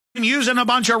using a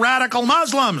bunch of radical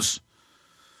Muslims.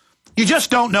 You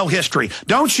just don't know history.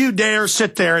 Don't you dare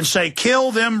sit there and say,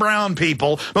 kill them brown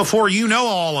people before you know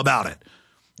all about it.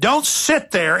 Don't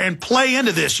sit there and play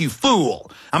into this, you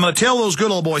fool. I'm going to tell those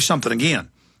good old boys something again.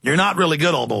 You're not really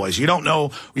good old boys. You don't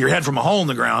know your head from a hole in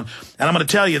the ground. And I'm going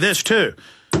to tell you this, too.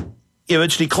 If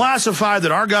it's declassified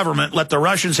that our government let the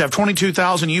Russians have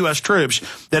 22,000 U.S.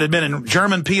 troops that had been in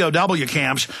German POW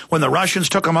camps when the Russians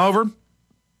took them over,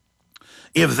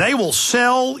 if they will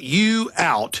sell you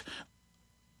out,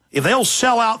 if they'll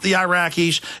sell out the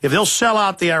Iraqis, if they'll sell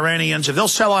out the Iranians, if they'll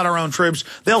sell out our own troops,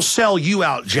 they'll sell you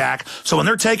out, Jack. So when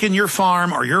they're taking your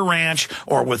farm or your ranch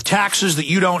or with taxes that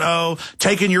you don't owe,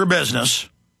 taking your business,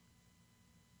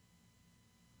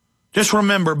 just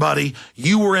remember, buddy,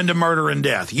 you were into murder and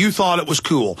death. You thought it was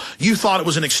cool. You thought it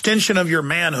was an extension of your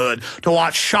manhood to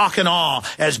watch shock and awe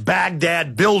as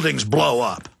Baghdad buildings blow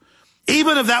up.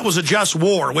 Even if that was a just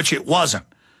war, which it wasn't.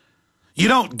 You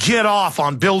don't get off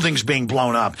on buildings being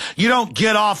blown up. You don't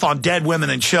get off on dead women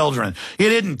and children.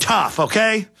 It isn't tough,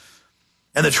 okay?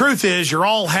 And the truth is, you're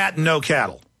all hat and no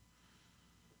cattle.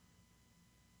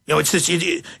 You know, it's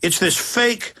this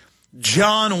fake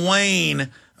John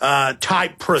Wayne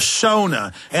type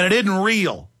persona, and it isn't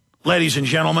real, ladies and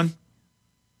gentlemen.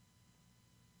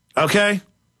 Okay?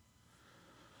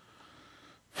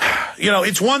 You know,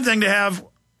 it's one thing to have,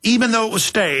 even though it was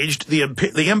staged,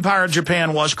 the Empire of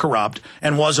Japan was corrupt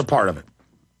and was a part of it.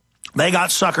 They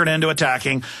got suckered into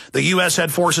attacking. The U.S.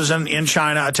 had forces in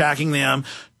China attacking them.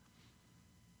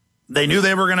 They knew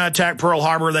they were going to attack Pearl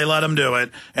Harbor. They let them do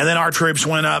it. And then our troops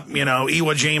went up, you know,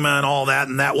 Iwo Jima and all that,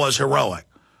 and that was heroic.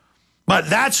 But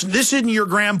this isn't your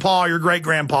grandpa or your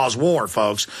great-grandpa's war,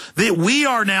 folks. We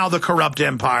are now the corrupt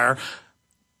empire.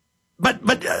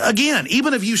 But again,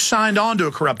 even if you signed on to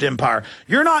a corrupt empire,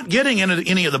 you're not getting into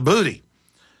any of the booty.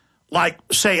 Like,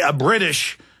 say, a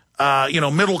British,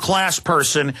 middle-class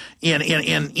person in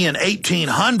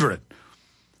 1800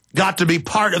 got to be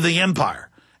part of the empire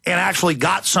and actually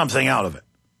got something out of it.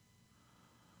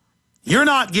 You're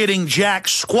not getting jack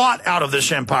squat out of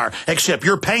this empire, except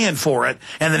you're paying for it,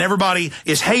 and then everybody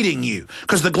is hating you.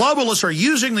 Because the globalists are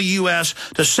using the U.S.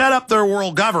 to set up their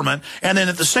world government, and then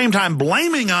at the same time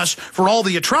blaming us for all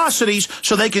the atrocities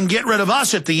so they can get rid of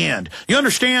us at the end. You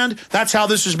understand? That's how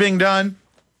this is being done.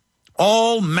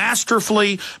 All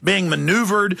masterfully being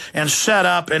maneuvered and set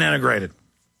up and integrated.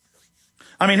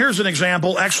 I mean, here's an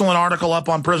example. Excellent article up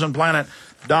on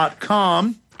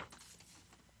prisonplanet.com.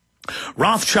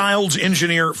 Rothschilds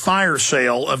engineer fire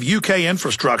sale of UK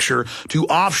infrastructure to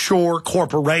offshore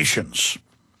corporations.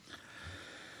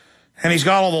 And he's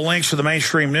got all the links to the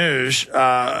mainstream news,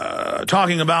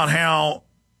 talking about how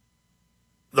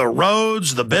the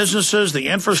roads, the businesses, the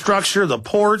infrastructure, the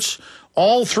ports,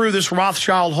 all through this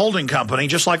Rothschild holding company,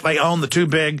 just like they own the two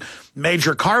big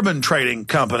major carbon trading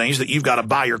companies that you've got to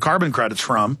buy your carbon credits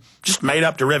from, just made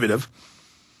up derivative.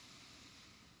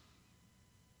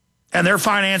 And they're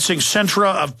financing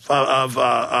Centra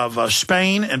of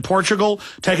Spain and Portugal,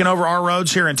 taking over our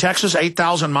roads here in Texas,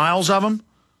 8,000 miles of them.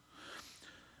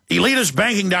 Elitist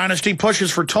banking dynasty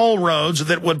pushes for toll roads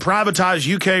that would privatize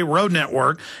UK road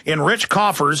network, enrich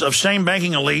coffers of same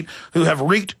banking elite who have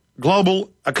wrecked global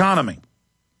economy.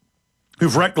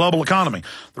 The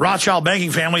Rothschild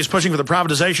banking family is pushing for the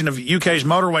privatization of UK's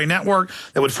motorway network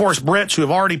that would force Brits who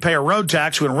have already paid a road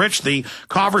tax to enrich the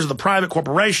coffers of the private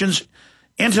corporations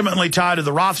intimately tied to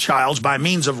the Rothschilds by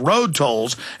means of road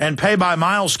tolls and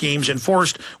pay-by-mile schemes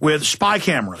enforced with spy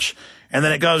cameras. And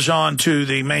then it goes on to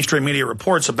the mainstream media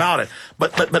reports about it.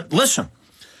 But listen,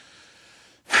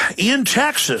 in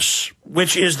Texas,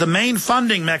 which is the main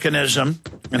funding mechanism,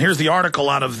 and here's the article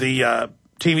out of the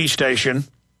TV station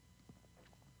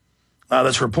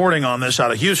that's reporting on this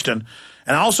out of Houston,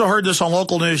 and I also heard this on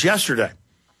local news yesterday.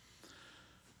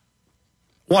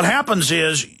 What happens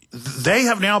is they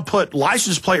have now put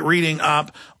license plate reading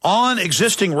up on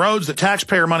existing roads that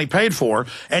taxpayer money paid for,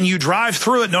 and you drive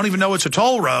through it and don't even know it's a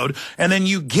toll road, and then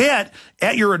you get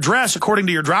at your address, according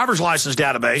to your driver's license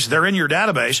database, they're in your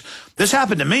database. This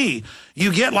happened to me.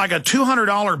 You get like a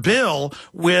 $200 bill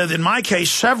with, in my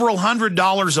case, several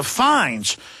 $100s of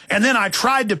fines. And then I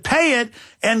tried to pay it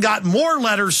and got more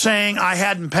letters saying I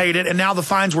hadn't paid it, and now the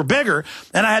fines were bigger,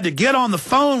 and I had to get on the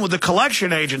phone with the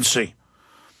collection agency.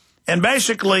 And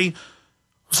basically,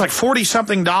 it's like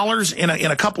 $40-something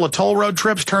in a couple of toll road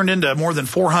trips turned into more than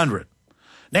 $400.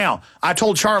 Now, I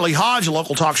told Charlie Hodge, a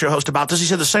local talk show host, about this. He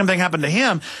said the same thing happened to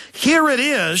him. Here it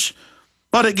is,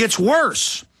 but it gets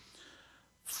worse.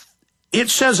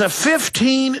 It says a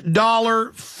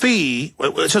 $15 fee.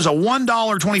 It says a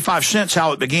 $1.25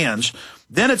 how it begins.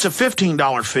 Then it's a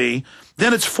 $15 fee.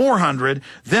 then it's 400,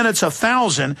 then it's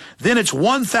 1,000, then it's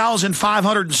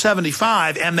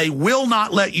 1,575, and they will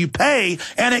not let you pay,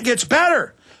 and it gets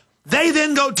better. They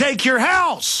then go take your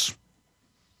house.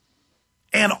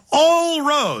 And all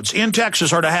roads in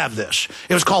Texas are to have this.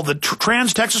 It was called the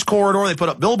Trans-Texas Corridor. They put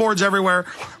up billboards everywhere.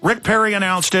 Rick Perry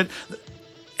announced it.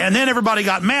 And then everybody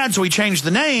got mad, so he changed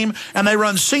the name, and they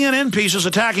run CNN pieces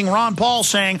attacking Ron Paul,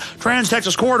 saying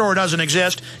Trans-Texas Corridor doesn't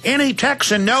exist. Any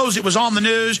Texan knows it was on the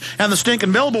news, and the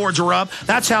stinking billboards are up.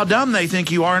 That's how dumb they think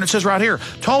you are. And it says right here,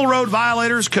 toll road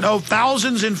violators could owe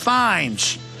thousands in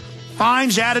fines.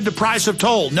 Fines added to price of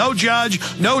toll. No judge,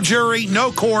 no jury,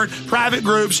 no court, private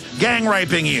groups gang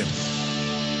raping you.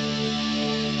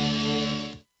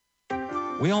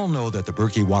 We all know that the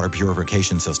Berkey water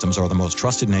purification systems are the most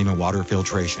trusted name in water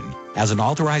filtration. As an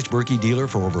authorized Berkey dealer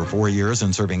for over 4 years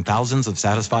and serving thousands of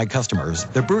satisfied customers,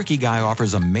 the Berkey Guy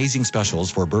offers amazing specials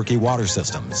for Berkey water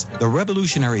systems. The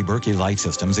revolutionary Berkey Light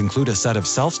systems include a set of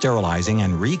self-sterilizing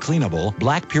and re-cleanable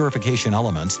black purification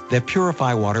elements that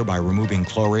purify water by removing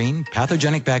chlorine,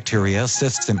 pathogenic bacteria,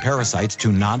 cysts, and parasites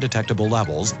to non-detectable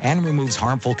levels, and removes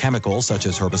harmful chemicals such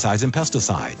as herbicides and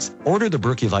pesticides. Order the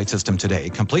Berkey Light system today,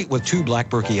 complete with 2 black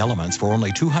Berkey elements for only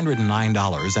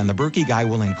 $209, and the Berkey Guy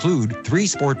will include 3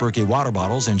 Sport Berkey water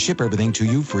bottles and ship everything to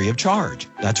you free of charge.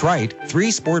 That's right,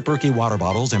 3 Sport Berkey water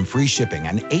bottles and free shipping,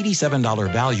 an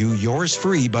 $87 value, yours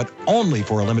free, but only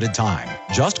for a limited time.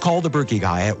 Just call the Berkey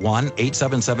Guy at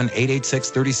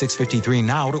 1-877-886-3653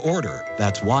 now to order.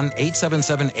 That's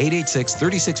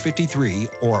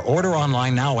 1-877-886-3653, or order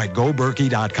online now at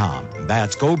GoBerkey.com.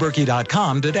 That's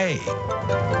GoBerkey.com today.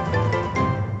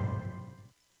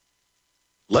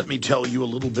 Let me tell you a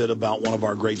little bit about one of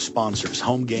our great sponsors,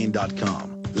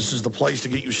 HomeGain.com. This is the place to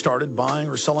get you started buying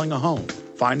or selling a home,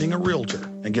 finding a realtor,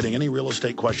 and getting any real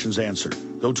estate questions answered.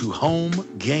 Go to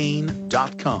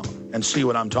HomeGain.com and see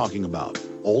what I'm talking about.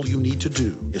 All you need to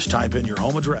do is type in your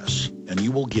home address, and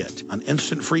you will get an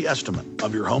instant free estimate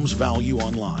of your home's value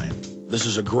online. This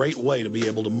is a great way to be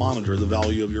able to monitor the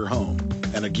value of your home.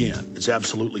 And again, it's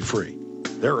absolutely free.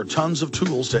 There are tons of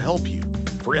tools to help you.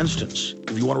 For instance,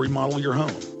 if you want to remodel your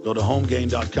home, go to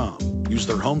HomeGain.com. Use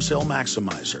their Home Sale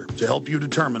Maximizer to help you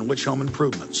determine which home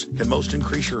improvements can most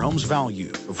increase your home's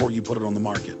value before you put it on the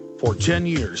market. For 10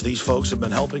 years, these folks have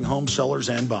been helping home sellers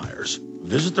and buyers.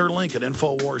 Visit their link at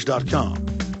Infowars.com.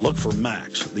 Look for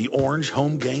Max, the orange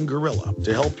Home Gain Gorilla,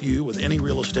 to help you with any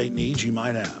real estate needs you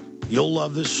might have. You'll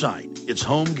love this site. It's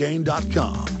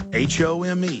HomeGain.com.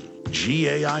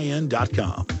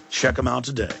 HomeGain.com. Check them out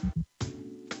today.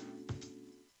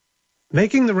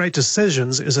 Making the right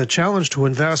decisions is a challenge to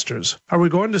investors. Are we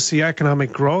going to see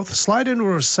economic growth, slide into a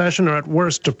recession, or at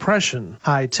worst, depression?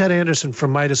 Hi, Ted Anderson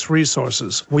from Midas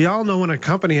Resources. We all know when a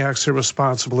company acts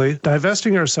irresponsibly,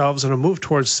 divesting ourselves in a move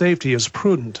towards safety is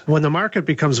prudent. When the market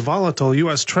becomes volatile,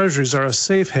 U.S. Treasuries are a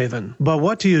safe haven. But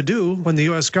what do you do when the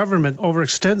U.S. government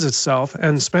overextends itself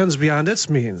and spends beyond its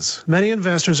means? Many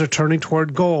investors are turning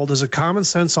toward gold as a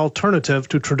common-sense alternative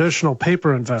to traditional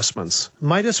paper investments.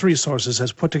 Midas Resources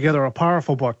has put together a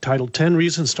powerful book titled 10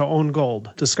 Reasons to Own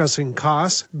Gold, discussing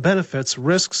costs, benefits,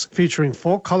 risks, featuring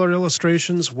full-color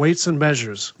illustrations, weights, and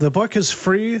measures. The book is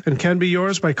free and can be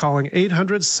yours by calling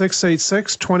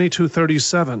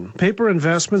 800-686-2237. Paper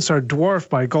investments are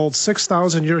dwarfed by gold's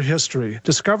 6,000-year history.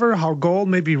 Discover how gold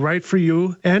may be right for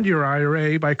you and your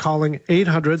IRA by calling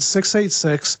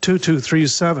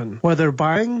 800-686-2237. Whether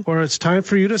buying or it's time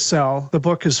for you to sell, the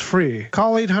book is free.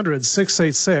 Call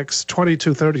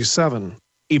 800-686-2237.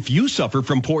 If you suffer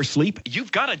from poor sleep,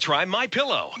 you've got to try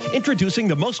MyPillow. Introducing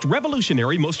the most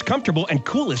revolutionary, most comfortable, and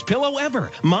coolest pillow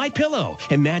ever, MyPillow.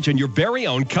 Imagine your very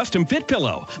own custom-fit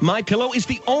pillow. MyPillow is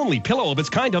the only pillow of its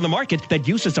kind on the market that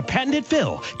uses a patented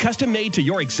fill, custom-made to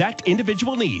your exact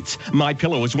individual needs.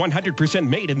 MyPillow is 100%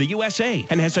 made in the USA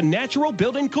and has a natural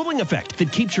built-in cooling effect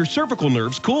that keeps your cervical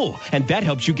nerves cool, and that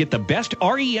helps you get the best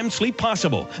REM sleep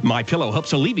possible. MyPillow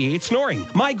helps alleviate snoring,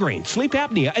 migraine, sleep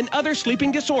apnea, and other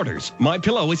sleeping disorders.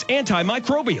 MyPillow is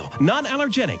antimicrobial,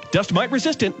 non-allergenic, dust mite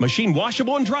resistant, machine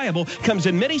washable and dryable, comes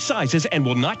in many sizes and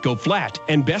will not go flat.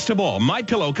 And best of all,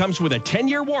 MyPillow comes with a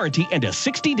 10-year warranty and a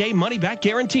 60-day money-back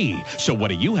guarantee. So what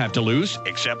do you have to lose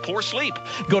except poor sleep?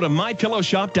 Go to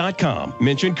MyPillowShop.com,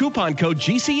 mention coupon code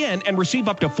GCN and receive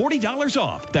up to $40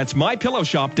 off. That's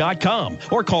MyPillowShop.com,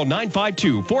 or call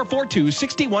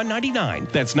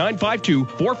 952-442-6199. That's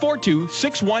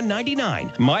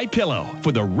 952-442-6199. MyPillow,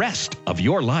 for the rest of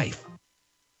your life.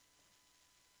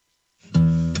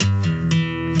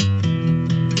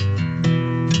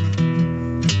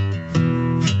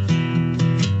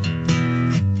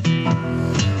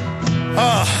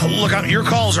 Look, your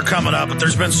calls are coming up, but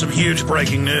there's been some huge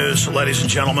breaking news, ladies and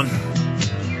gentlemen.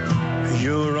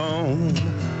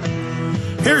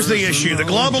 Here's the issue. The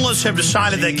globalists have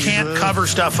decided they can't cover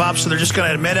stuff up, so they're just going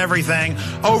to admit everything,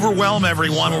 overwhelm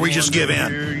everyone, where we just give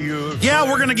in. Yeah,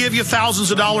 we're going to give you thousands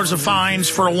of dollars of fines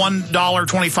for a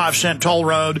 $1.25 toll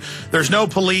road. There's no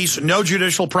police, no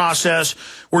judicial process.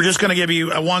 We're just going to give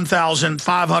you a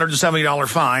 $1,570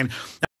 fine.